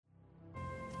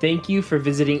Thank you for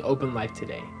visiting Open Life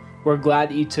today. We're glad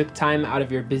that you took time out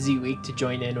of your busy week to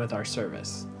join in with our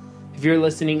service. If you're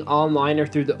listening online or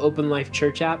through the Open Life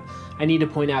Church app, I need to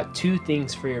point out two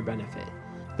things for your benefit.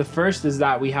 The first is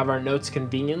that we have our notes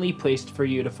conveniently placed for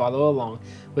you to follow along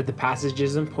with the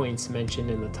passages and points mentioned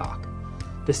in the talk.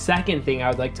 The second thing I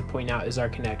would like to point out is our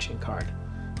connection card.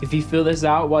 If you fill this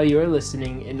out while you are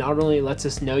listening, it not only lets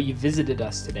us know you visited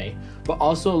us today, but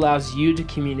also allows you to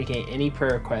communicate any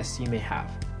prayer requests you may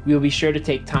have. We will be sure to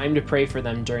take time to pray for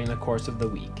them during the course of the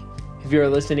week. If you are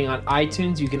listening on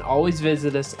iTunes, you can always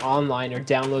visit us online or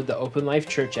download the Open Life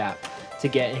Church app to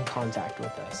get in contact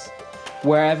with us.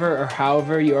 Wherever or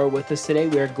however you are with us today,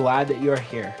 we are glad that you are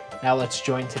here. Now let's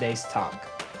join today's talk.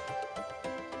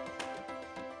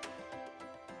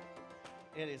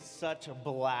 It is such a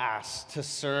blast to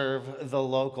serve the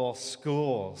local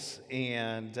schools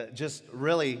and just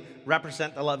really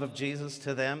represent the love of Jesus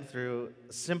to them through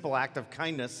a simple act of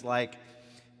kindness like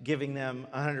giving them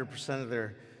 100% of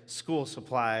their school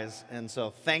supplies. And so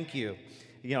thank you.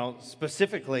 You know,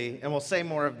 specifically, and we'll say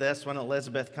more of this when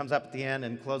Elizabeth comes up at the end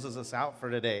and closes us out for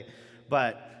today,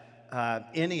 but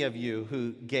any of you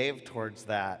who gave towards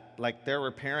that, like there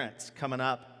were parents coming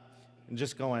up and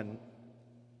just going,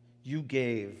 "You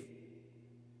gave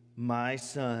my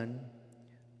son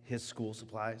his school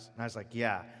supplies?" And I was like,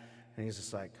 "Yeah." And he's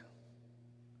just like,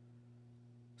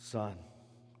 "Son,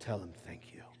 tell him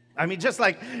thank you." I mean, just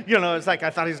like, you know, it's like I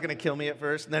thought he was going to kill me at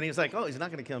first. And then he was like, "Oh, he's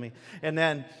not going to kill me." And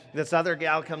then this other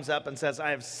gal comes up and says,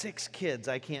 "I have 6 kids.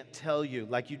 I can't tell you.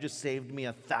 Like, you just saved me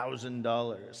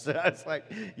 $1,000. I was like,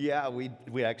 "Yeah,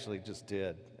 we actually just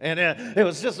did." And it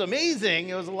was just amazing.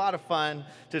 It was a lot of fun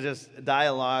to just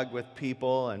dialogue with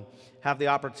people and have the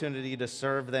opportunity to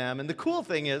serve them. And the cool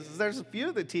thing is there's a few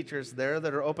of the teachers there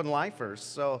that are open lifers.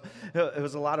 So it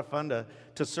was a lot of fun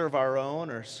to serve our own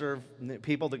or serve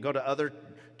people that go to other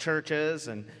churches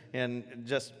and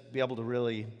just be able to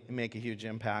really make a huge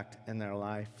impact in their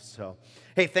life. So,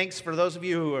 hey, thanks for those of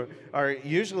you who are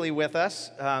usually with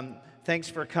us. Thanks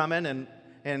for coming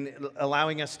and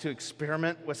allowing us to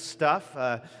experiment with stuff,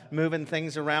 moving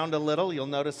things around a little. You'll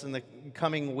notice in the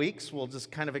coming weeks, we'll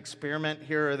just kind of experiment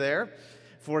here or there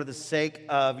for the sake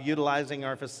of utilizing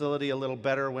our facility a little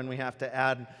better when we have to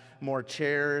add more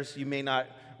chairs. You may not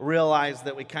realize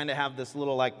that we kind of have this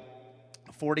little like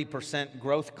 40%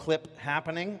 growth clip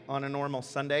happening on a normal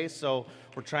Sunday, so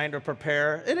we're trying to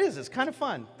prepare. It's kind of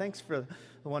fun. Thanks for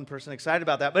the one person excited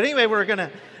about that. But anyway, we're going to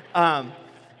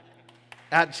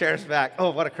add chairs back.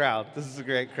 Oh, what a crowd. This is a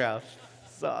great crowd.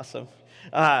 It's awesome.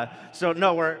 So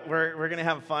no, we're going to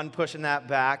have fun pushing that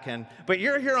back. But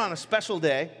you're here on a special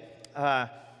day.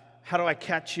 How do I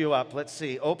catch you up? Let's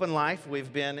see. Open Life,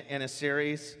 we've been in a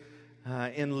series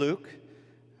in Luke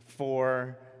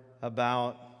for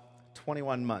about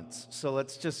 21 months. So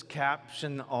let's just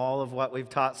caption all of what we've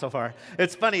taught so far.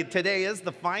 It's funny, today is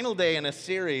the final day in a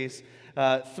series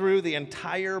through the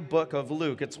entire book of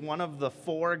Luke. It's one of the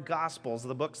 4 Gospels,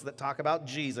 the books that talk about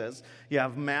Jesus. You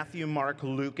have Matthew, Mark,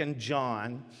 Luke, and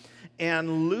John.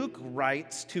 And Luke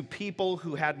writes to people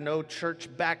who had no church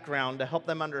background to help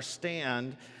them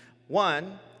understand,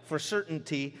 one, for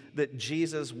certainty, that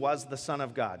Jesus was the Son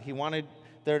of God. He wanted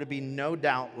there to be no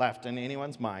doubt left in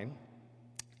anyone's mind.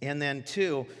 And then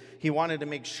 2, he wanted to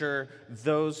make sure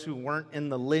those who weren't in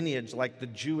the lineage, like the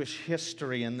Jewish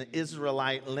history and the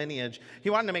Israelite lineage, he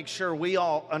wanted to make sure we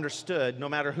all understood, no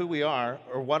matter who we are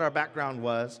or what our background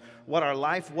was, what our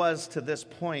life was to this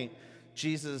point,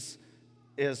 Jesus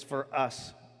is for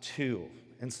us too.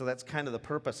 And so that's kind of the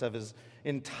purpose of his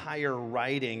entire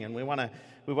writing. And we want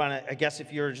to, I guess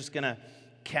if you're just going to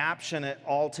caption it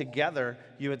all together,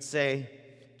 you would say,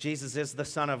 Jesus is the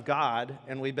Son of God,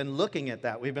 and we've been looking at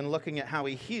that. We've been looking at how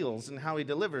he heals and how he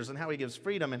delivers and how he gives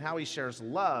freedom and how he shares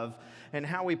love and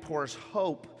how he pours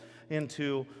hope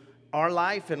into our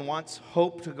life and wants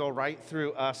hope to go right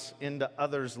through us into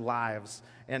others' lives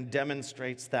and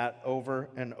demonstrates that over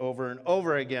and over and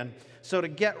over again. So to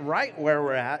get right where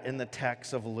we're at in the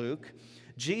text of Luke,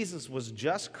 Jesus was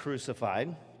just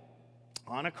crucified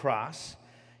on a cross.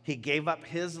 He gave up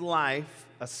his life,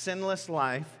 a sinless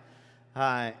life,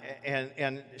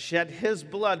 and shed his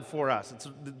blood for us.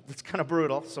 It's kind of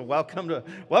brutal. So welcome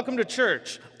to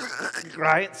church,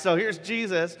 right? So here's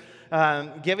Jesus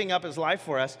giving up his life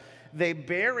for us. They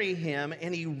bury him,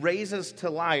 and he raises to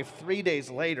life 3 days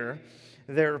later.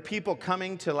 There are people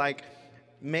coming to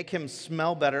make him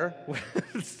smell better.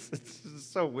 It's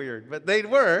so weird, but they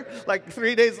were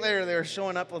 3 days later. They were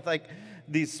showing up with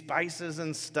these spices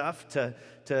and stuff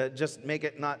to just make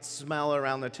it not smell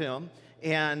around the tomb.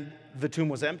 And the tomb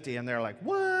was empty, and they're like,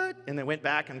 "What? And they went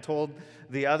back and told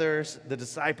the others, the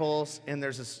disciples, and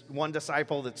there's this one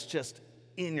disciple that's just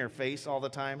in your face all the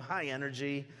time, high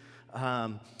energy.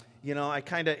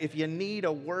 If you need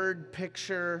a word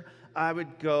picture, I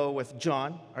would go with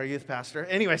John, our youth pastor.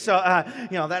 Anyway, so,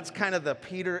 that's kind of the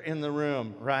Peter in the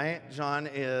room, right? John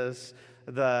is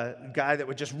the guy that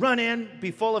would just run in,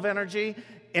 be full of energy,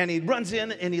 and he runs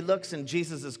in and he looks and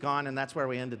Jesus is gone, and that's where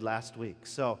we ended last week.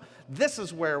 So this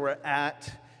is where we're at,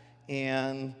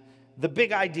 and the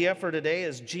big idea for today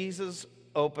is Jesus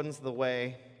opens the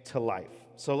way to life.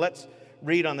 So let's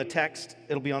read on the text.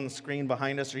 It'll be on the screen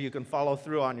behind us, or you can follow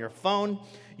through on your phone.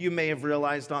 You may have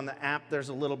realized on the app there's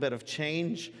a little bit of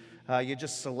change. You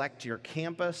just select your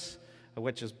campus,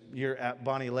 which is you're at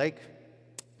Bonnie Lake,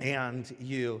 and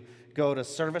you go to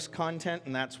service content,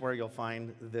 and that's where you'll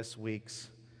find this week's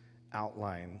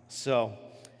outline. So,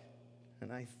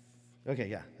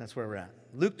 that's where we're at.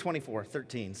 Luke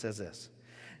 24:13 says this.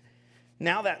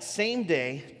 Now that same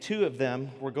day, two of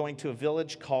them were going to a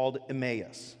village called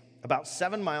Emmaus, about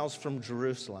 7 miles from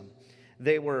Jerusalem.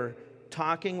 They were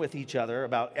talking with each other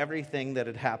about everything that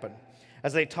had happened.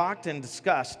 As they talked and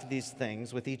discussed these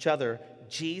things with each other,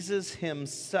 Jesus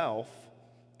himself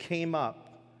came up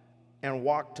and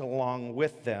walked along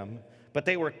with them, but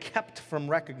they were kept from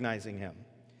recognizing him.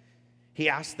 He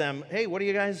asked them, "Hey, what are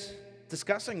you guys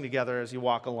discussing together as you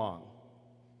walk along?"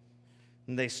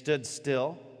 And they stood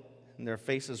still, and their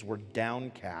faces were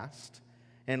downcast.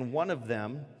 And one of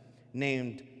them,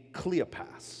 named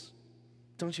Cleopas.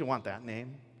 Don't you want that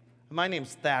name? My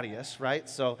name's Thaddeus, right?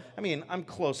 So, I'm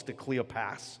close to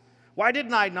Cleopas. Why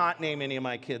didn't I not name any of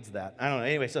my kids that? I don't know.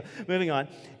 Anyway, so moving on,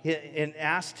 and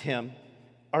asked him,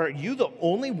 "Are you the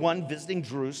only one visiting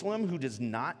Jerusalem who does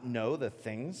not know the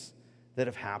things that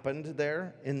have happened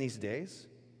there in these days?"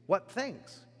 "What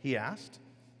things?" he asked.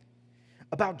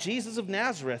 "About Jesus of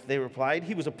Nazareth," they replied.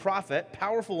 "He was a prophet,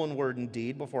 powerful in word and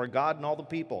deed before God and all the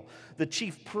people. The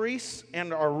chief priests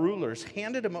and our rulers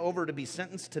handed him over to be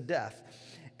sentenced to death,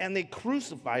 and they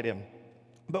crucified him.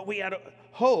 But we had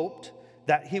hoped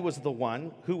that he was the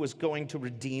one who was going to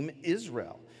redeem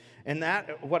Israel. And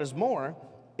that, what is more,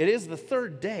 it is the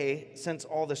third day since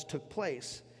all this took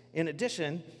place. In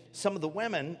addition, some of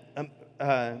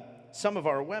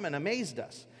our women amazed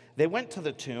us. They went to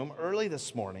the tomb early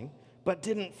this morning, but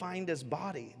didn't find his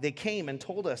body. They came and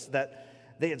told us that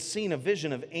they had seen a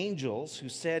vision of angels who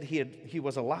said he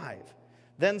was alive.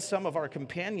 Then some of our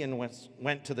companions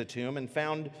went to the tomb and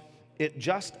found it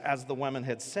just as the women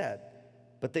had said,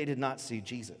 but they did not see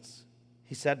Jesus."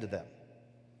 He said to them,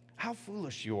 "How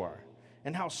foolish you are,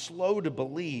 and how slow to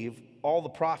believe all the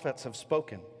prophets have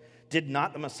spoken. Did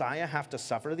not the Messiah have to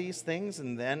suffer these things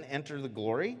and then enter his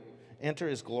glory?"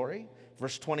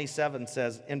 Verse 27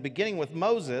 says, "And beginning with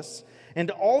Moses and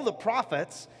all the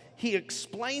prophets, he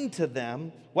explained to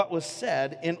them what was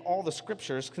said in all the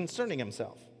scriptures concerning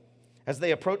himself." As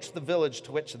they approached the village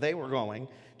to which they were going,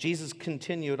 Jesus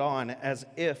continued on as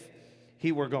if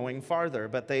he were going farther.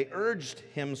 But they urged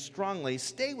him strongly,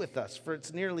 "Stay with us, for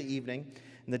it's nearly evening,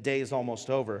 and the day is almost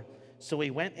over." So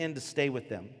he went in to stay with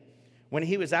them. When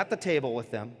he was at the table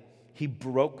with them, he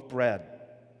broke bread,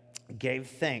 gave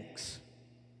thanks,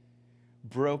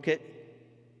 broke it,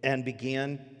 and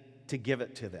began to give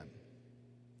it to them.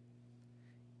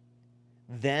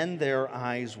 Then their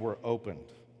eyes were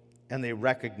opened, and they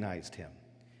recognized him,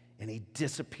 and he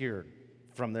disappeared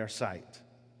from their sight.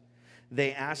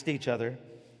 They asked each other,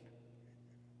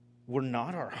 "Were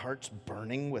not our hearts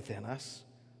burning within us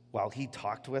while he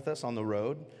talked with us on the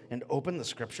road and opened the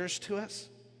scriptures to us?"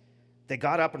 They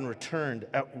got up and returned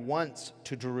at once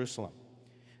to Jerusalem.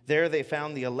 There they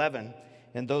found the 11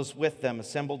 and those with them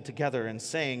assembled together and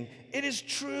saying, "It is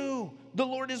true, the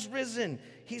Lord is risen.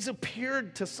 He's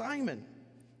appeared to Simon."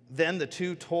 Then the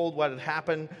two told what had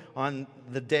happened on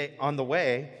the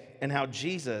way and how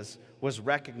Jesus was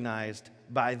recognized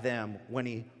by them when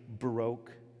he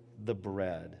broke the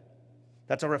bread.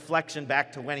 That's a reflection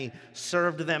back to when he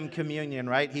served them communion,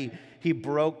 right? He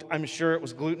broke, I'm sure it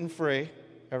was gluten-free.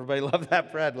 Everybody loved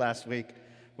that bread last week.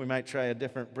 We might try a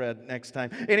different bread next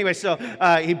time. Anyway, so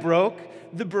he broke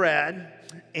the bread,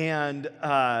 and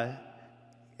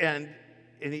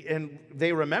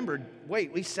they remembered,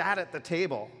 wait, we sat at the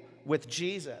table with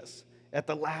Jesus at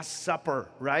the Last Supper,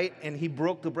 right? And he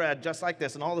broke the bread just like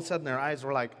this, and all of a sudden their eyes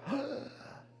were like,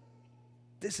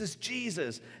 this is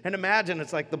Jesus. And imagine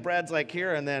it's like the bread's like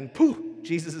here, and then poof,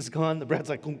 Jesus is gone. The bread's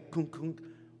like, kunk, kunk, kunk.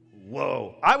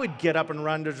 Whoa. I would get up and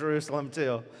run to Jerusalem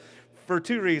too, for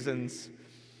two reasons.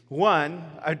 One,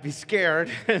 I'd be scared,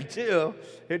 and two,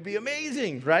 it'd be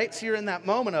amazing, right? So you're in that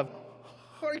moment of,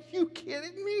 are you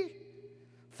kidding me?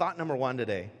 Thought number one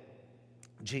today,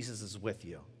 Jesus is with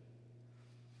you.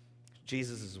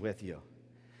 Jesus is with you.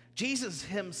 Jesus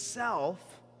himself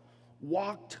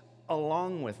walked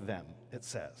along with them, it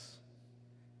says.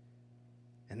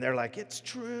 And they're like, it's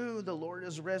true, the Lord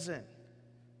is risen.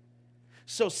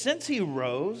 So since he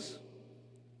rose,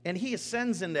 and he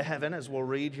ascends into heaven, as we'll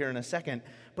read here in a second,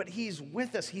 but he's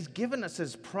with us. He's given us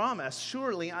his promise.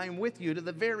 Surely I'm with you to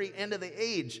the very end of the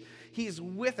age. He's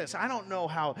with us. I don't know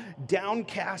how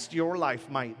downcast your life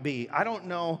might be. I don't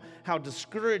know how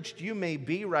discouraged you may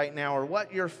be right now or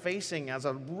what you're facing as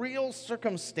a real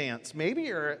circumstance. Maybe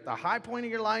you're at the high point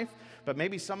of your life, but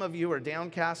maybe some of you are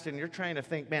downcast and you're trying to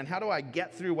think, man, how do I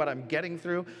get through what I'm getting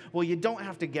through? Well, you don't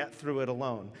have to get through it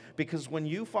alone, because when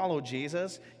you follow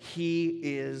Jesus, he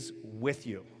is with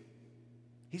you.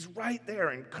 He's right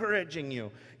there encouraging you,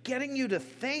 getting you to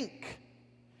think.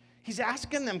 He's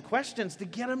asking them questions to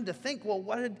get them to think, well,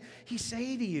 what did he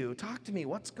say to you? Talk to me.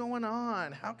 What's going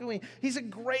on? How can we? He's a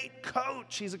great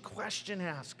coach. He's a question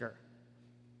asker.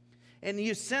 And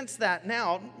you sense that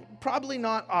now, probably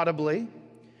not audibly,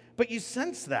 but you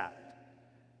sense that.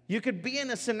 You could be in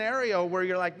a scenario where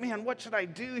you're like, man, what should I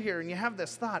do here? And you have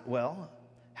this thought, well,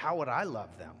 how would I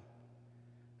love them?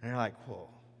 And you're like, whoa,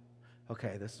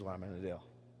 okay, this is what I'm going to do.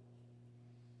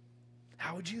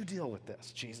 How would you deal with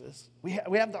this, Jesus? We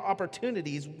have the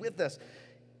opportunities with us.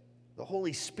 The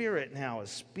Holy Spirit now is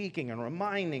speaking and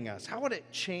reminding us. How would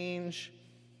it change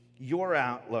your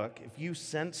outlook if you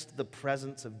sensed the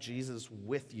presence of Jesus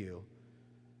with you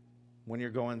when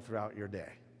you're going throughout your day?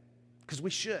 Because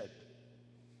we should.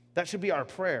 That should be our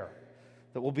prayer,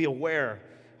 that we'll be aware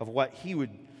of what he would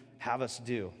have us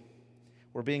do.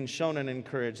 We're being shown and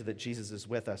encouraged that Jesus is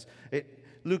with us.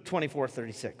 Luke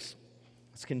 24:36.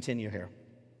 Let's continue here.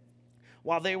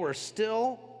 While they were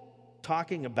still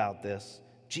talking about this,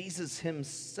 Jesus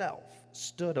himself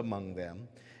stood among them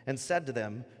and said to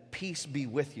them, peace be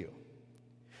with you.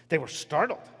 They were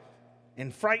startled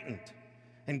and frightened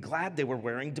and glad they were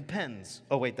wearing depends.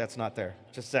 Oh, wait, that's not there.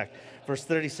 Just a sec. Verse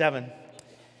 37.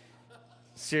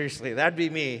 Seriously, that'd be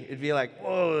me. It'd be like,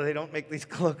 whoa, they don't make these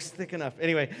cloaks thick enough.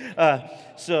 Anyway,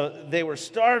 so they were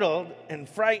startled and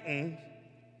frightened,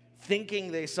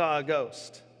 thinking they saw a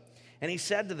ghost. And he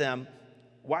said to them,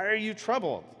 why are you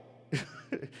troubled?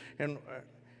 and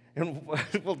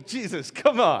well, Jesus,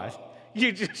 come on.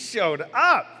 You just showed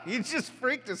up. You just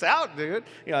freaked us out, dude.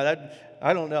 You know,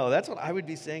 I don't know. That's what I would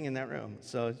be saying in that room.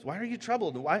 So why are you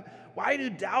troubled? Why do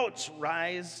doubts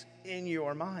rise in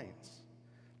your minds?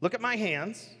 Look at my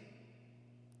hands.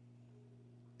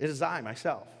 It is I,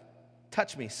 myself.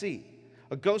 Touch me, see.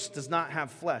 A ghost does not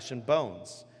have flesh and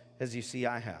bones, as you see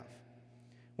I have.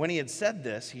 When he had said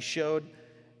this, he showed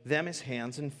them his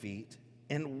hands and feet.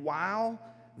 And while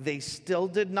they still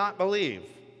did not believe,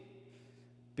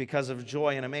 because of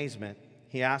joy and amazement,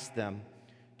 he asked them,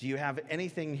 do you have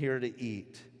anything here to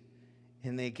eat?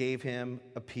 And they gave him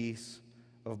a piece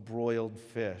of broiled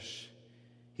fish.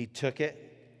 He took it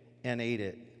and ate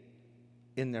it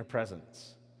in their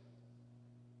presence.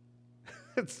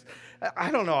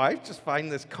 I don't know, I just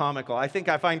find this comical. I think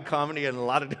I find comedy in a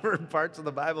lot of different parts of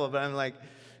the Bible, but I'm like,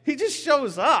 he just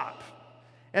shows up.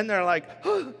 And they're like,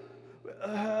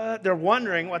 they're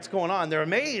wondering what's going on. They're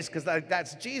amazed because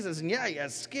that's Jesus. And yeah, he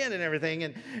has skin and everything.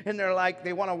 And they're like,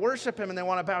 they want to worship him and they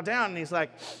want to bow down. And he's like,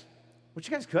 what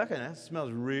you guys cooking? That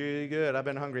smells really good. I've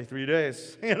been hungry 3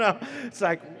 days. You know, it's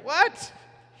like, what?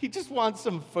 He just wants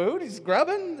some food? He's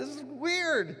grubbing? This is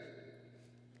weird.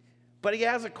 But he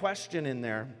has a question in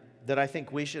there that I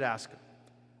think we should ask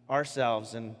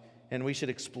ourselves, and we should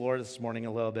explore this morning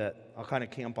a little bit. I'll kind of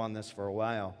camp on this for a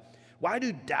while. Why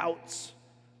do doubts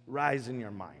rise in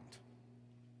your mind?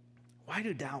 Why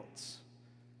do doubts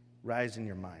rise in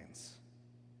your minds?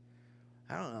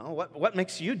 I don't know. What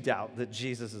makes you doubt that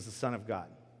Jesus is the Son of God?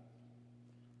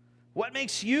 What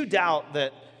makes you doubt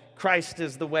that Christ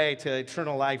is the way to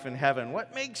eternal life in heaven?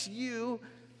 What makes you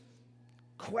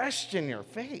question your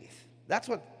faith? That's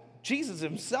what Jesus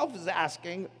himself is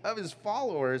asking of his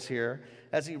followers here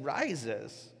as he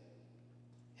rises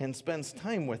and spends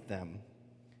time with them.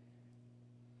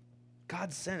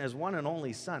 God sent his one and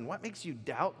only Son. What makes you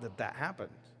doubt that happened?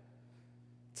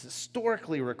 It's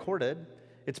historically recorded.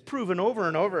 It's proven over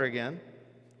and over again.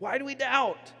 Why do we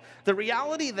doubt? The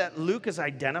reality that Luke is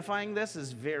identifying this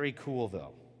is very cool,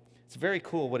 though. It's very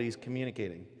cool what he's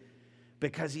communicating,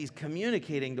 because he's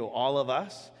communicating to all of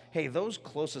us, hey, those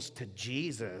closest to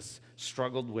Jesus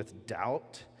struggled with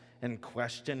doubt and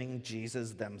questioning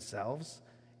Jesus themselves.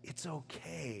 It's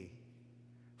okay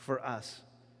for us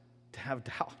to have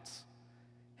doubts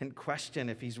and question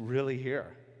if he's really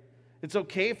here. It's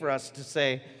okay for us to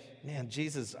say, man,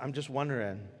 Jesus, I'm just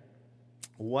wondering,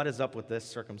 What is up with this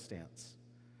circumstance?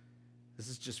 This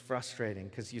is just frustrating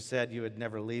because you said you would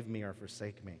never leave me or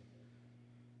forsake me.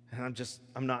 And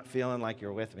I'm not feeling like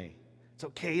you're with me. It's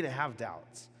okay to have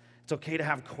doubts. It's okay to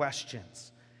have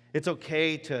questions. It's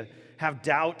okay to have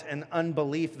doubt and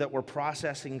unbelief that we're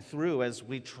processing through as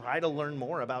we try to learn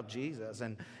more about Jesus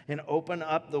and open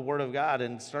up the Word of God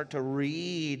and start to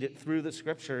read through the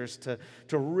Scriptures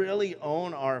to really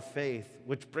own our faith,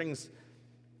 which brings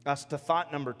us to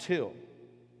thought number 2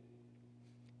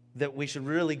 that we should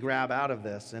really grab out of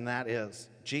this, and that is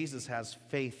Jesus has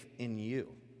faith in you.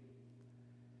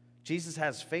 Jesus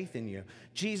has faith in you.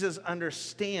 Jesus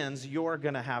understands you're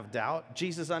going to have doubt.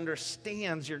 Jesus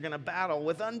understands you're going to battle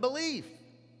with unbelief.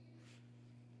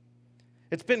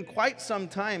 It's been quite some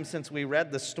time since we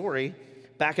read the story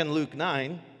back in Luke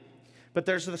 9, but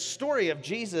there's the story of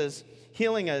Jesus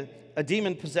healing a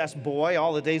demon-possessed boy.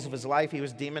 All the days of his life he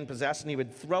was demon-possessed, and he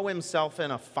would throw himself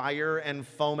in a fire and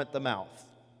foam at the mouth.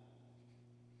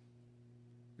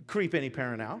 Creep any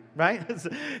parent out, right?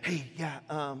 Hey,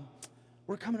 yeah,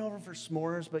 we're coming over for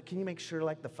s'mores, but can you make sure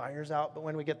like the fire's out but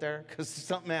when we get there? Because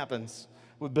something happens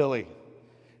with Billy.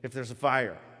 If there's a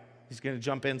fire, he's going to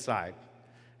jump inside.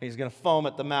 And he's going to foam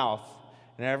at the mouth,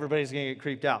 and everybody's going to get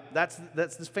creeped out. That's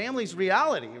this family's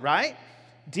reality, right?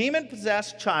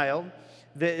 Demon-possessed child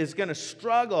that is going to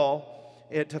struggle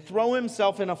to throw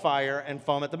himself in a fire and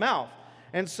foam at the mouth.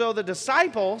 And so the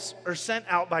disciples are sent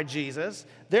out by Jesus.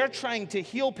 They're trying to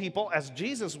heal people as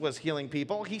Jesus was healing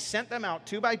people. He sent them out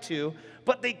 2 by 2,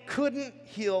 but they couldn't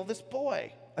heal this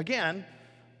boy. Again,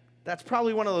 that's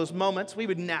probably one of those moments we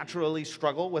would naturally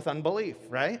struggle with unbelief,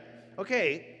 right?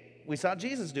 Okay, we saw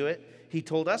Jesus do it. He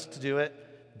told us to do it.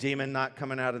 Demon not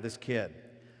coming out of this kid.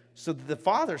 So the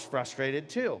father's frustrated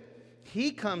too.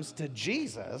 He comes to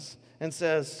Jesus and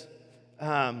says,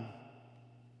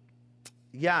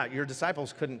 yeah, your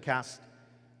disciples couldn't cast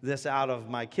this out of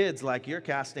my kids like you're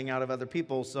casting out of other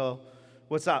people, so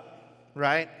what's up,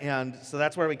 right? And so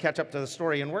that's where we catch up to the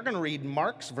story. And we're going to read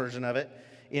Mark's version of it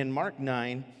in Mark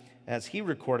 9 as he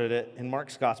recorded it in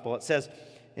Mark's gospel. It says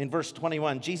in verse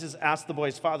 21, Jesus asked the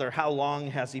boy's father, how long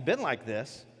has he been like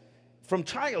this? From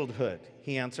childhood,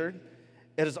 he answered.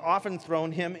 It has often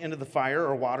thrown him into the fire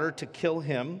or water to kill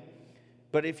him.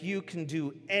 But if you can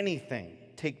do anything,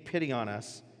 take pity on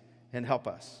us and help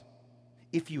us.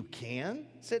 If you can,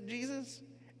 said Jesus,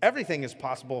 everything is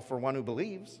possible for one who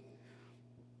believes.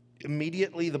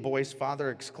 Immediately the boy's father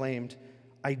exclaimed,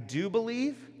 I do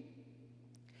believe.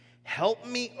 Help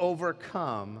me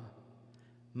overcome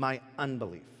my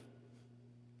unbelief.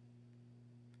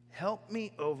 Help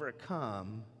me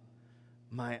overcome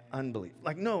my unbelief.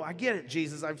 Like, no, I get it,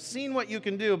 Jesus. I've seen what you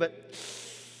can do, but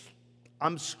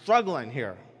I'm struggling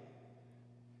here.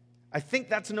 I think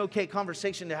that's an okay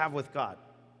conversation to have with God,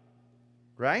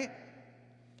 right?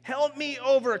 Help me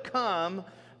overcome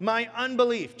my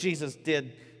unbelief. Jesus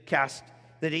did cast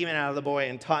the demon out of the boy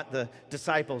and taught the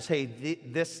disciples, hey,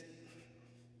 this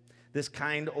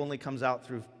kind only comes out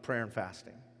through prayer and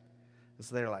fasting. And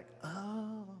so they're like,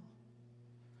 oh.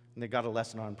 And they got a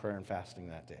lesson on prayer and fasting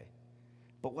that day.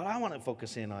 But what I want to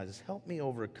focus in on is help me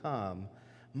overcome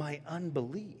my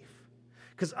unbelief.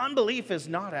 Because unbelief is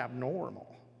not abnormal.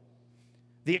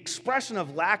 The expression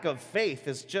of lack of faith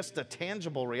is just a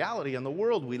tangible reality in the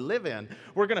world we live in.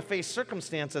 We're going to face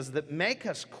circumstances that make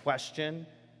us question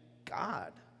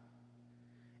God.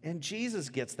 And Jesus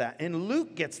gets that, and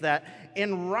Luke gets that,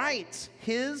 and writes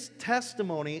his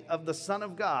testimony of the Son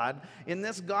of God in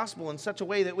this gospel in such a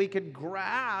way that we could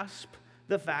grasp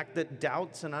the fact that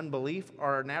doubts and unbelief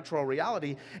are a natural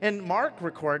reality. And Mark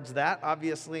records that,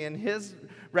 obviously, in his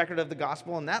record of the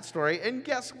gospel in that story. And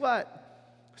guess what?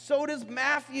 So does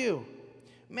Matthew.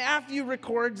 Matthew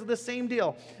records the same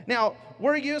deal. Now,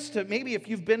 we're used to, maybe if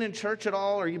you've been in church at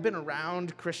all or you've been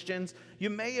around Christians, you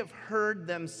may have heard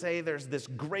them say there's this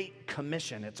great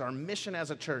commission. It's our mission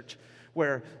as a church,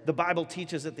 where the Bible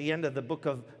teaches at the end of the book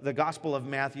of the Gospel of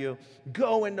Matthew,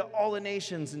 go into all the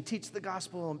nations and teach the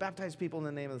gospel and baptize people in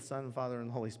the name of the Son, Father, and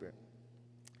the Holy Spirit.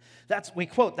 We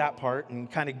quote that part and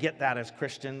kind of get that as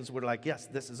Christians. We're like, yes,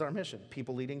 this is our mission.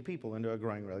 People leading people into a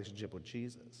growing relationship with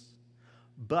Jesus.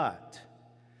 But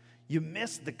you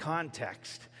miss the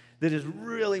context that is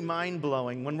really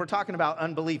mind-blowing. When we're talking about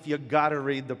unbelief, you got to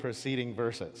read the preceding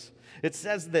verses. It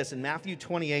says this in Matthew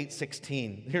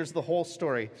 28:16. Here's the whole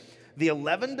story. The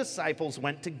 11 disciples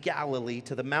went to Galilee,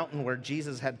 to the mountain where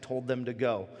Jesus had told them to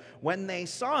go. When they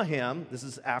saw him, this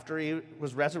is after he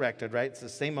was resurrected, right? It's the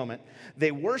same moment.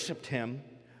 They worshiped him,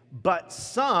 but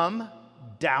some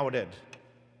doubted.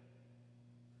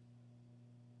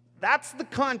 That's the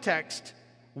context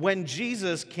when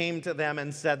Jesus came to them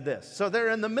and said this. So they're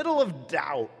in the middle of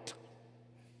doubt.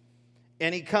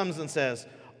 And he comes and says,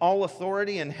 all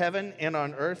authority in heaven and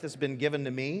on earth has been given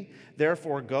to me.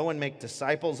 Therefore, go and make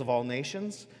disciples of all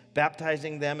nations,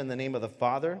 baptizing them in the name of the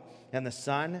Father and the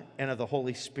Son and of the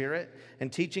Holy Spirit,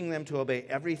 and teaching them to obey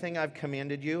everything I've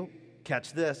commanded you.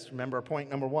 Catch this. Remember point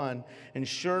number 1. And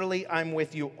surely I'm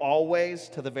with you always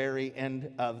to the very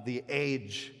end of the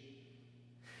age.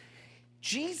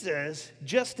 Jesus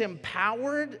just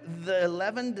empowered the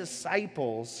 11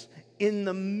 disciples in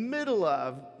the middle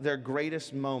of their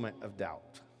greatest moment of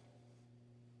doubt.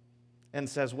 And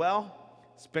says, well,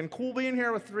 it's been cool being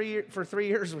here for 3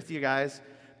 years with you guys,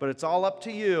 but it's all up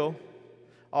to you.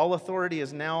 All authority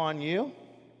is now on you.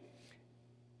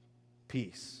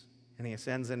 Peace. And he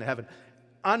ascends into heaven.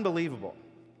 Unbelievable.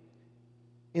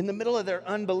 In the middle of their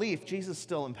unbelief, Jesus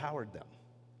still empowered them.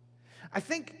 I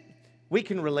think we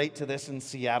can relate to this in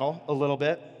Seattle a little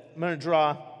bit. I'm going to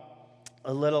draw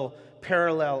a little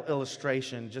parallel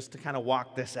illustration just to kind of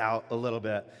walk this out a little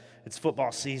bit. It's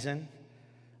football season.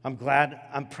 I'm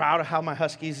proud of how my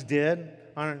Huskies did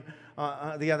on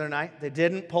the other night. They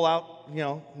didn't pull out,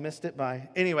 missed it by.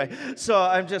 Anyway, so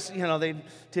I'm just, they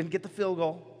didn't get the field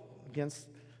goal against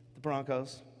the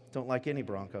Broncos. Don't like any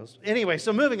Broncos. Anyway,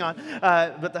 so moving on.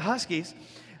 But the Huskies,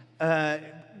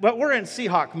 but we're in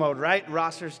Seahawk mode, right?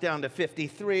 Roster's down to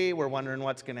 53. We're wondering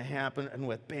what's going to happen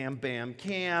with Bam Bam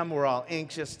Cam. We're all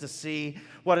anxious to see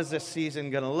what is this season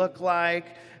going to look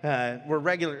like. We're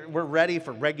ready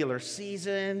for regular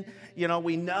season.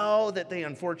 We know that they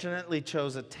unfortunately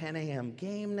chose a 10 a.m.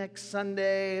 game next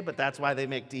Sunday, but that's why they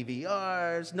make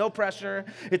DVRs. No pressure.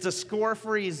 It's a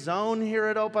score-free zone here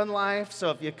at Open Life, so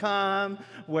if you come,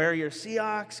 wear your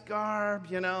Seahawks garb,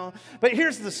 But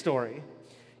here's the story.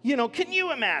 Can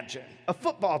you imagine a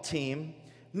football team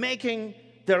making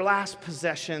their last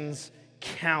possessions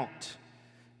count?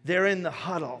 They're in the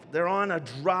huddle. They're on a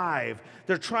drive.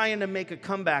 They're trying to make a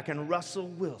comeback, and Russell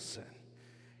Wilson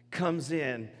comes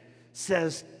in,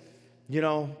 says,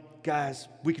 guys,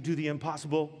 we could do the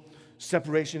impossible.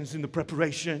 Separation's in the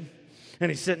preparation.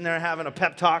 And he's sitting there having a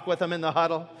pep talk with them in the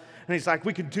huddle. And he's like,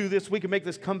 we can do this. We can make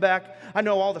this comeback. I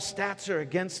know all the stats are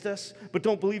against us, but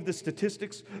don't believe the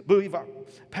statistics. Believe our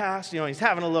past. He's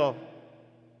having a little,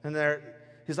 and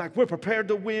he's like, we're prepared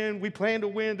to win. We plan to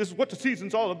win. This is what the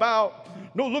season's all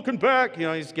about. No looking back.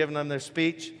 He's giving them their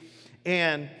speech.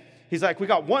 And he's like, we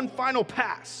got one final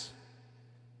pass.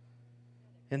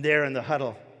 And there in the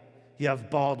huddle, you have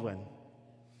Baldwin.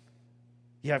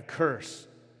 You have Curse.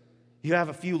 You have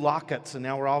a few Locketts, and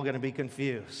now we're all going to be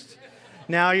confused.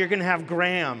 Now you're going to have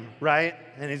Graham, right?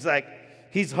 And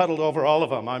he's huddled over all of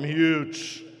them. I'm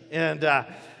huge. And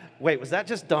wait, was that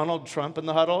just Donald Trump in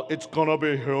the huddle? It's going to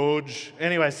be huge.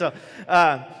 Anyway, so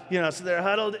they're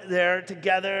huddled there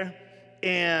together.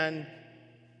 And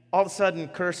all of a sudden,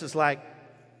 Curse is like,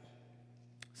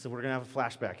 so we're going to have a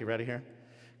flashback. You ready here?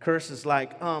 Curse is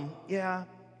like, yeah,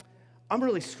 I'm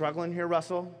really struggling here,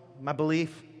 Russell. My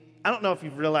belief. I don't know if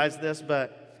you've realized this,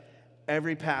 but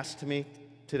every pass to me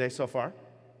today so far,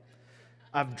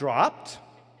 I've dropped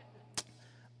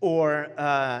or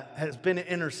has been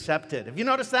intercepted. Have you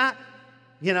noticed that?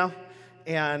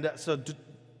 And so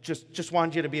just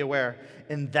wanted you to be aware.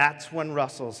 And that's when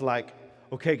Russell's like,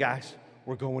 okay, guys,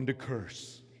 we're going to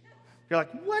Curse. You're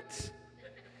like, what?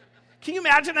 Can you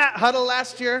imagine that huddle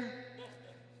last year?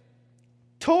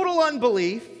 Total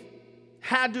unbelief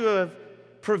had to have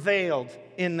prevailed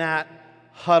in that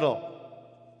huddle.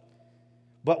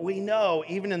 But we know,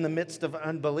 even in the midst of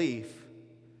unbelief,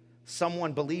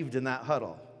 someone believed in that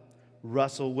huddle.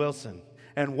 Russell Wilson.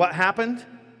 And what happened?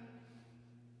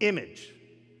 Image.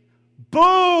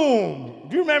 Boom!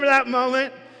 Do you remember that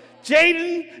moment?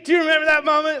 Jaden, do you remember that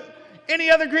moment? Any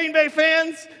other Green Bay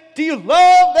fans? Do you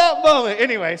love that moment?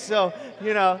 Anyway, so,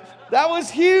 that was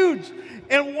huge.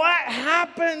 And what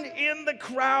happened in the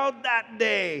crowd that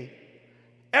day?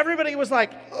 Everybody was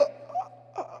like,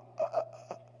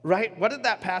 right? What did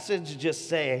that passage just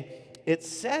say? It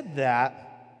said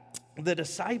that the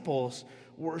disciples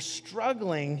were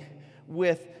struggling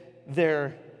with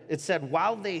it said,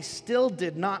 while they still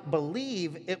did not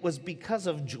believe, it was because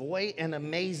of joy and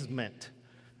amazement.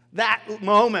 That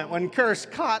moment when Curse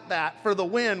caught that for the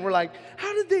win, we're like,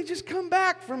 how did they just come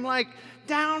back from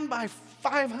down by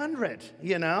 500,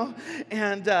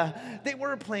 and they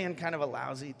were playing kind of a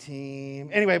lousy team.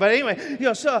 Anyway,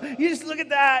 so you just look at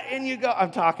that and you go,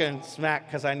 I'm talking smack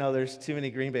because I know there's too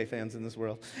many Green Bay fans in this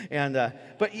world.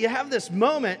 But you have this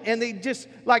moment and they just,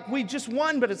 like, we just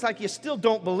won, but it's like you still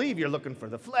don't believe. You're looking for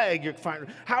the flag. You're finding,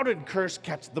 how did Kearse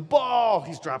catch the ball?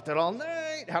 He's dropped it all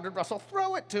night. How did Russell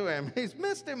throw it to him? He's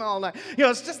missed him all night.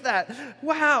 It's just that,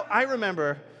 wow. I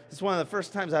remember it's one of the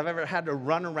first times I've ever had to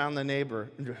run around the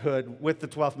neighborhood with the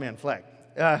 12th man flag.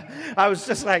 I was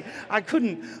just like, I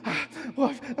couldn't,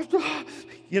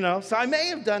 So I may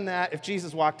have done that if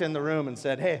Jesus walked in the room and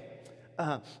said, hey,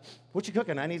 what you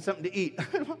cooking? I need something to eat.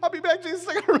 I'll be back, Jesus.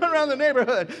 I gotta run around the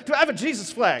neighborhood. Do I have a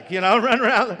Jesus flag? Run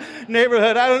around the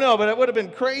neighborhood. I don't know, but it would have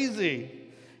been crazy.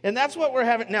 And that's what we're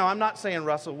having. Now, I'm not saying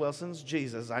Russell Wilson's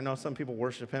Jesus. I know some people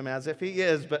worship him as if he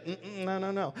is, but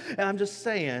no. And I'm just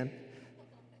saying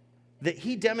that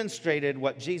he demonstrated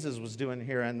what Jesus was doing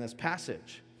here in this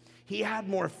passage. He had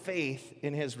more faith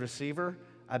in his receiver,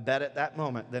 I bet at that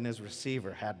moment, than his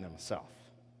receiver had in himself.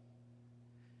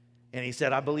 And he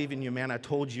said, I believe in you, man. I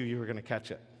told you were going to catch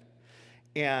it.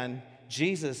 And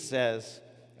Jesus says,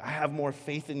 I have more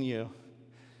faith in you.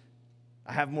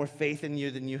 I have more faith in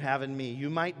you than you have in me. You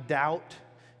might doubt,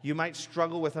 you might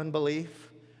struggle with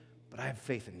unbelief, but I have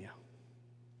faith in you.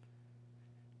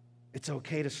 It's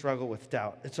okay to struggle with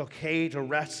doubt. It's okay to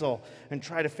wrestle and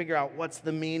try to figure out what's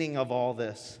the meaning of all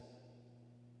this.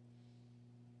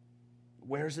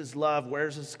 Where's his love?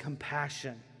 Where's his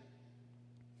compassion?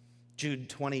 Jude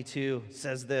 22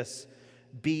 says this,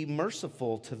 be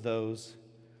merciful to those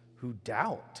who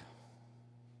doubt.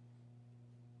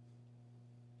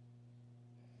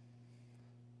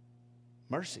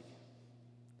 Mercy.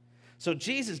 So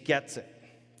Jesus gets it.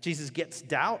 Jesus gets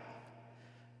doubt.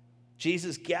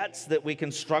 Jesus gets that we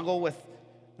can struggle with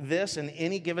this in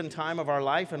any given time of our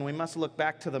life, and we must look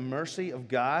back to the mercy of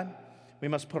God. We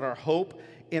must put our hope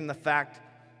in the fact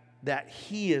that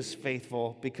he is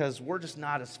faithful, because we're just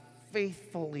not as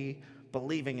faithfully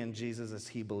believing in Jesus as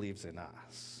he believes in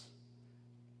us.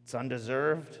 It's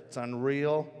undeserved, it's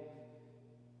unreal,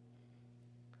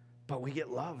 but we get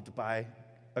loved by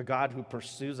a God who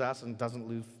pursues us and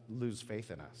doesn't lose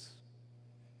faith in us.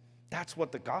 That's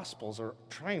what the Gospels are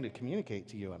trying to communicate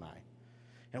to you and I.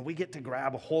 And we get to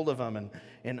grab a hold of them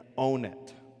and own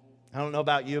it. I don't know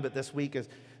about you, but this week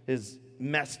has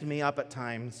messed me up at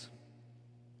times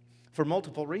for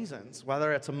multiple reasons.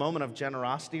 Whether it's a moment of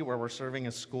generosity where we're serving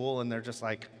a school and they're just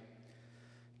like,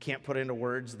 can't put into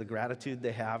words the gratitude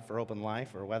they have for Open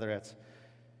Life, or whether it's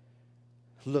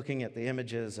looking at the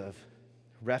images of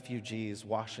refugees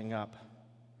washing up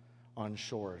on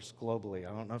shores globally.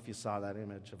 I don't know if you saw that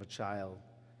image of a child.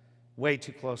 Way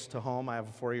too close to home. I have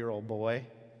a 4-year-old boy.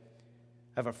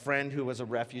 I have a friend who was a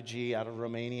refugee out of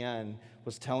Romania and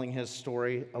was telling his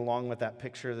story along with that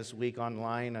picture this week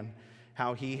online, and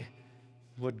how he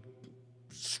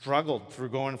struggled through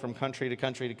going from country to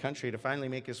country to country to finally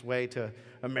make his way to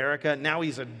America. Now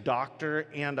he's a doctor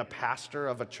and a pastor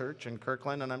of a church in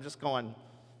Kirkland, and I'm just going,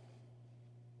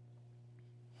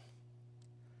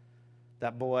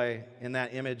 that boy in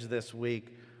that image this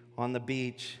week on the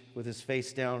beach with his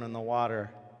face down in the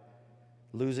water,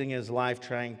 losing his life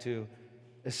trying to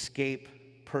escape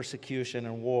persecution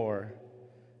and war,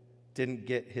 didn't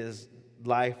get his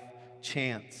life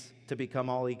chance to become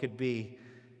all he could be.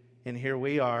 And here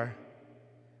we are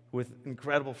with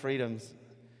incredible freedoms.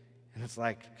 And it's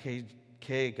like,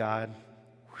 okay, God,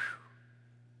 whew,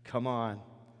 come on.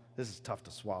 This is tough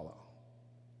to swallow.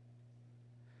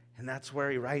 And that's where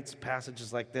he writes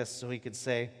passages like this, so he could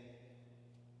say,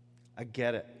 I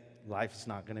get it. Life is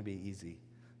not going to be easy.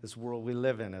 This world we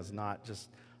live in is not just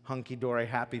hunky-dory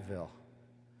Happyville.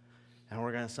 And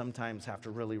we're going to sometimes have to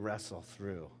really wrestle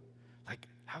through. Like,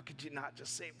 how could you not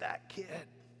just save that kid?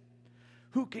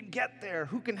 Who can get there?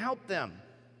 Who can help them?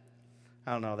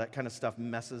 I don't know. That kind of stuff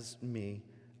messes me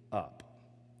up.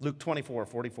 Luke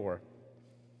 24:44.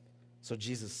 So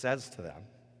Jesus says to them,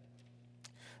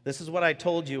 this is what I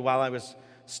told you while I was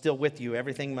still with you.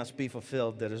 Everything must be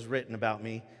fulfilled that is written about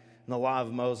me in the law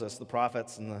of Moses, the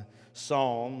prophets, and the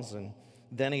Psalms. And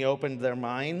then he opened their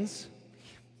minds.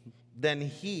 Then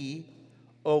he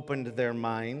opened their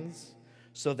minds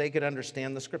so they could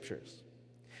understand the scriptures.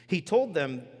 He told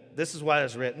them, this is what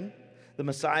is written. The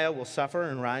Messiah will suffer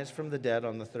and rise from the dead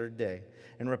on the third day.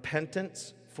 And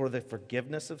repentance for the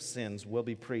forgiveness of sins will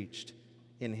be preached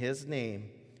in his name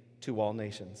to all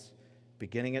nations,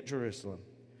 beginning at Jerusalem.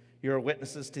 You are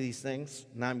witnesses to these things,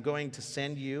 and I'm going to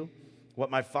send you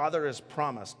what my Father has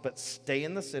promised, but stay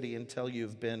in the city until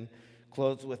you've been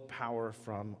clothed with power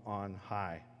from on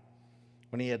high.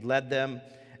 When he had led them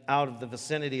out of the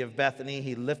vicinity of Bethany,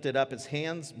 he lifted up his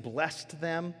hands, blessed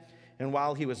them, and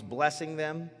while he was blessing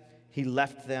them, he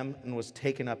left them and was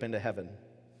taken up into heaven.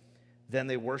 Then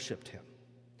they worshiped him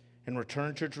and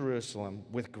returned to Jerusalem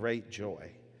with great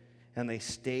joy, and they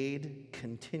stayed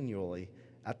continually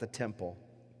at the temple,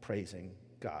 praising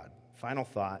God. Final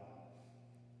thought,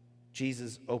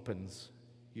 Jesus opens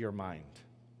your mind.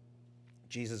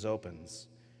 Jesus opens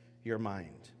your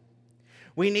mind.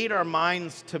 We need our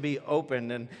minds to be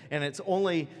opened, and it's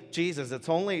only Jesus, it's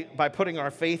only by putting our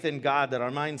faith in God that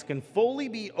our minds can fully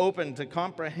be open to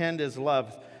comprehend his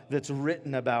love that's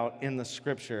written about in the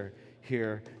scripture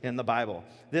here in the Bible.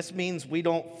 This means we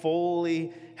don't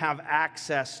fully have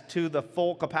access to the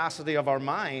full capacity of our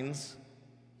minds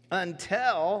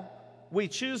until we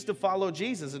choose to follow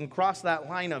Jesus and cross that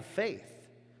line of faith.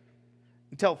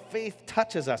 Until faith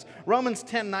touches us. Romans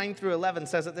 10:9-11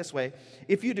 says it this way: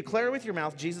 if you declare with your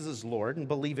mouth Jesus is Lord and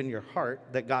believe in your heart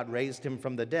that God raised him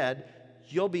from the dead,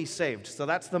 you'll be saved. So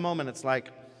that's the moment. It's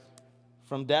like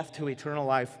from death to eternal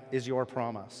life is your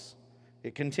promise.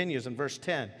 It continues in verse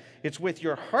 10. It's with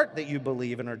your heart that you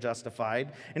believe and are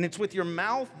justified, and it's with your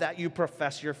mouth that you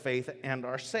profess your faith and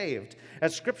are saved.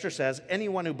 As Scripture says,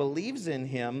 anyone who believes in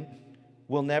him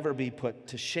will never be put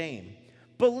to shame.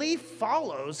 Belief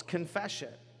follows confession.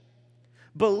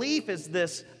 Belief is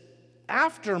this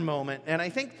after moment, and I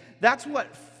think that's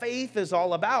what faith is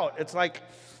all about. It's like,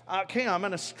 okay, I'm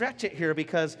going to stretch it here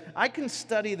because I can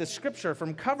study the Scripture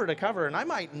from cover to cover, and I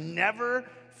might never,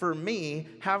 for me,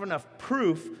 have enough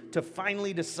proof to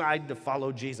finally decide to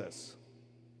follow Jesus.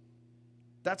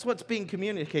 That's what's being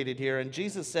communicated here, and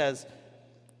Jesus says,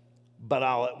 but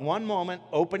I'll at one moment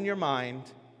open your mind.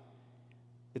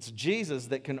 It's Jesus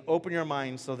that can open your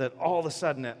mind so that all of a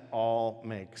sudden it all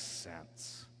makes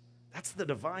sense. That's the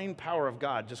divine power of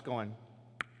God just going,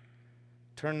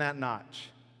 turn that notch.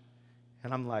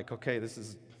 And I'm like, okay, this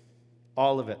is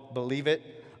all of it. Believe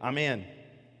it, I'm in.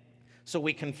 So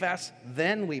we confess,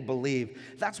 then we believe.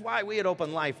 That's why we at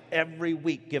Open Life every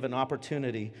week give an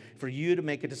opportunity for you to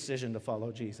make a decision to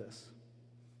follow Jesus.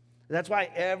 That's why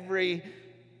every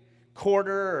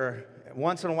quarter or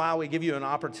once in a while we give you an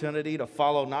opportunity to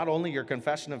follow not only your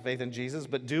confession of faith in Jesus,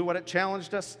 but do what it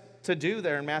challenged us to do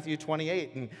there in Matthew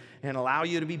 28 and allow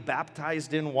you to be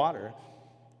baptized in water,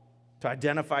 to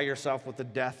identify yourself with the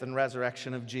death and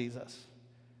resurrection of Jesus.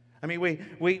 I mean,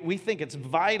 we think it's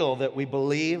vital that we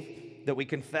believe, that we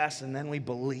confess, and then we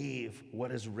believe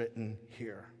what is written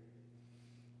here.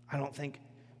 I don't think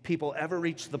people ever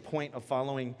reach the point of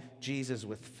following Jesus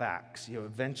with facts. You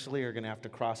eventually are going to have to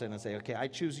cross in and say, okay, I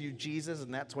choose you, Jesus,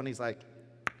 and that's when he's like,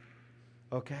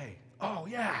 okay, oh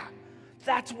yeah,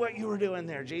 that's what you were doing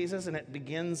there, Jesus, and it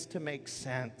begins to make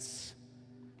sense.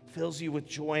 Fills you with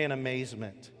joy and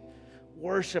amazement.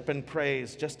 Worship and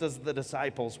praise, just as the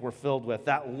disciples were filled with,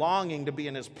 that longing to be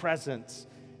in his presence.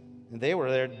 And they were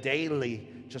there daily,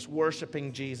 just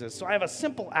worshiping Jesus. So I have a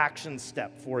simple action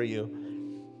step for you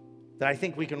that I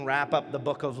think we can wrap up the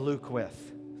book of Luke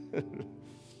with.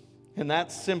 And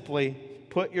that's simply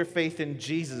put your faith in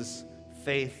Jesus,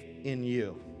 faith in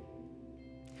you.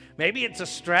 Maybe it's a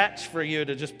stretch for you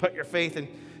to just put your faith in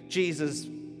Jesus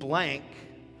blank.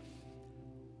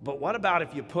 But what about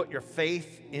if you put your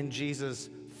faith in Jesus,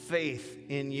 faith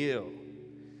in you?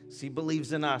 See, he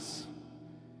believes in us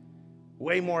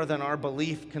way more than our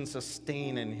belief can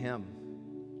sustain in him.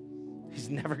 He's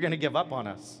never going to give up on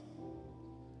us.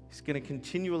 He's going to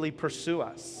continually pursue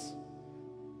us.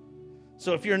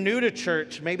 So if you're new to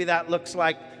church, maybe that looks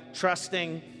like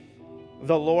trusting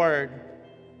the Lord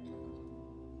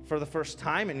for the first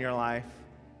time in your life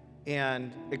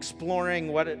and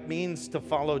exploring what it means to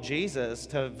follow Jesus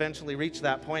to eventually reach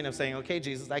that point of saying, okay,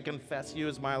 Jesus, I confess you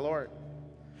as my Lord.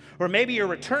 Or maybe you're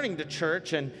returning to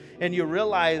church and you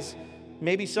realize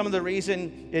maybe some of the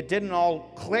reason it didn't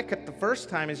all click at the first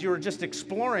time is you were just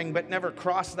exploring but never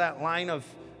crossed that line of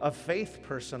faith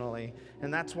personally.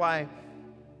 And that's why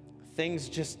things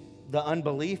just, the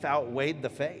unbelief outweighed the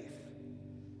faith.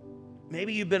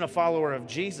 Maybe you've been a follower of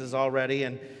Jesus already,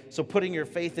 and so putting your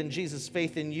faith in Jesus,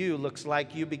 faith in you, looks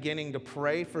like you beginning to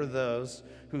pray for those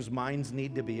whose minds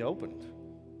need to be opened.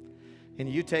 And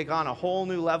you take on a whole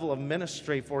new level of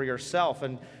ministry for yourself,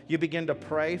 and you begin to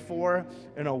pray for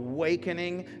an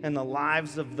awakening in the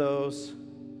lives of those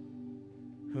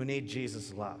who need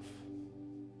Jesus' love.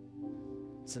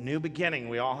 It's a new beginning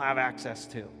we all have access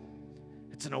to.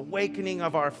 It's an awakening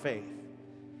of our faith.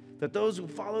 That those who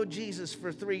followed Jesus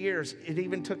for 3 years, it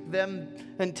even took them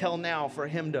until now for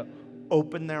him to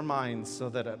open their minds so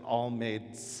that it all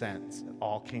made sense. It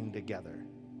all came together.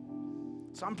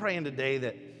 So I'm praying today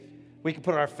that we can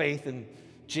put our faith in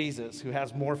Jesus, who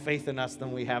has more faith in us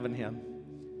than we have in him.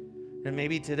 And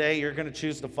maybe today you're going to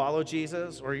choose to follow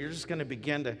Jesus, or you're just going to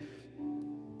begin to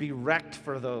be wrecked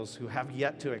for those who have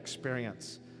yet to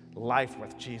experience life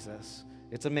with Jesus.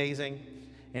 It's amazing.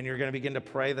 And you're going to begin to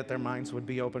pray that their minds would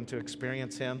be open to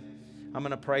experience him. I'm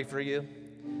going to pray for you.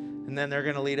 And then they're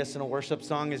going to lead us in a worship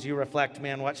song as you reflect,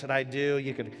 man, what should I do?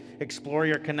 You could explore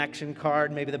your connection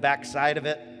card, maybe the back side of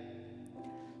it.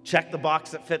 Check the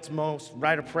box that fits most.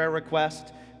 Write a prayer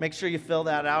request. Make sure you fill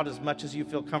that out as much as you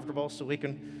feel comfortable so we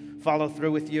can follow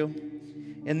through with you.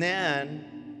 And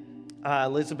then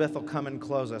Elizabeth will come and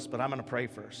close us, but I'm going to pray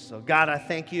first. So God, I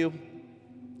thank you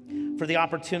for the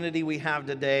opportunity we have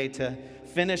today to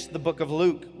finish the book of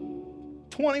Luke.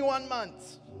 21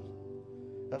 months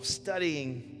of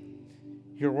studying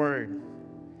your word.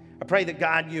 I pray that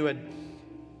God, you would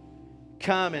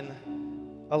come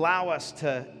and allow us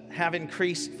to have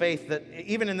increased faith, that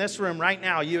even in this room right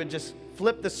now, you would just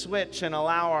flip the switch and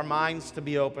allow our minds to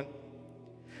be open.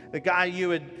 That God, you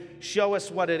would show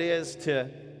us what it is to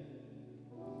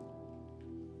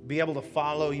be able to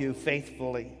follow you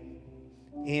faithfully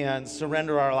and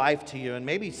surrender our life to you. And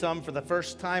maybe some, for the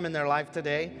first time in their life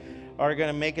today, are going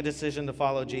to make a decision to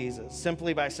follow Jesus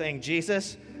simply by saying,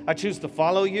 Jesus, I choose to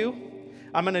follow you.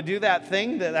 I'm going to do that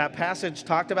thing that passage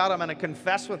talked about. I'm going to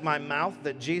confess with my mouth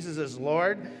that Jesus is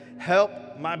Lord.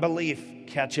 Help my belief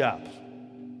catch up.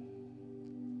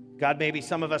 God, maybe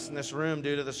some of us in this room,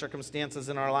 due to the circumstances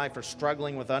in our life, are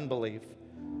struggling with unbelief.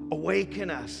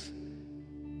 Awaken us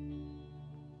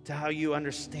to how you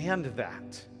understand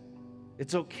that.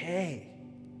 It's okay.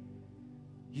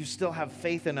 You still have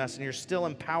faith in us, and you're still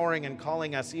empowering and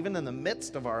calling us even in the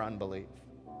midst of our unbelief.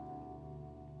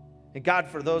 And God,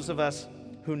 for those of us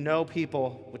who know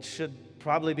people, which should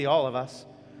probably be all of us,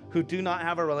 who do not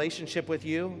have a relationship with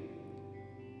you,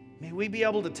 may we be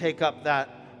able to take up that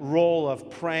role of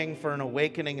praying for an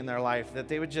awakening in their life, that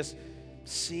they would just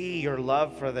see your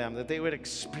love for them, that they would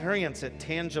experience it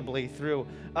tangibly through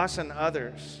us and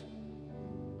others.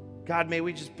 God, may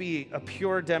we just be a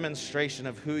pure demonstration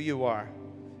of who you are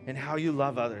and how you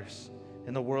love others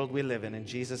in the world we live in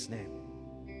Jesus' name.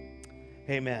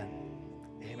 Amen.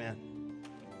 Amen.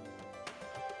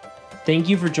 Thank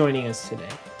you for joining us today.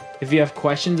 If you have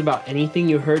questions about anything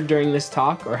you heard during this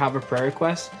talk or have a prayer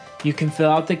request, you can fill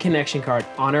out the connection card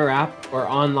on our app or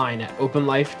online at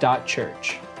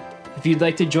openlife.church. If you'd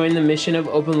like to join the mission of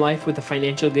Open Life with a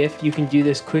financial gift, you can do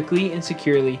this quickly and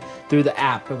securely through the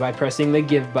app by pressing the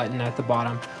Give button at the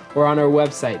bottom, or on our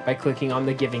website by clicking on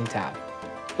the Giving tab.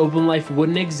 Open Life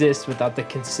wouldn't exist without the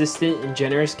consistent and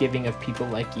generous giving of people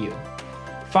like you.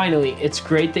 Finally, it's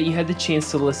great that you had the chance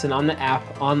to listen on the app,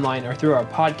 online, or through our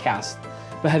podcast.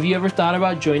 But have you ever thought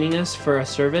about joining us for a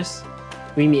service?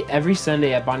 We meet every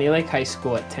Sunday at Bonnie Lake High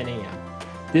School at 10 a.m.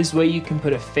 This way you can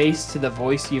put a face to the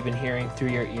voice you've been hearing through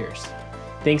your ears.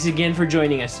 Thanks again for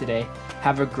joining us today.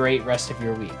 Have a great rest of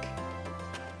your week.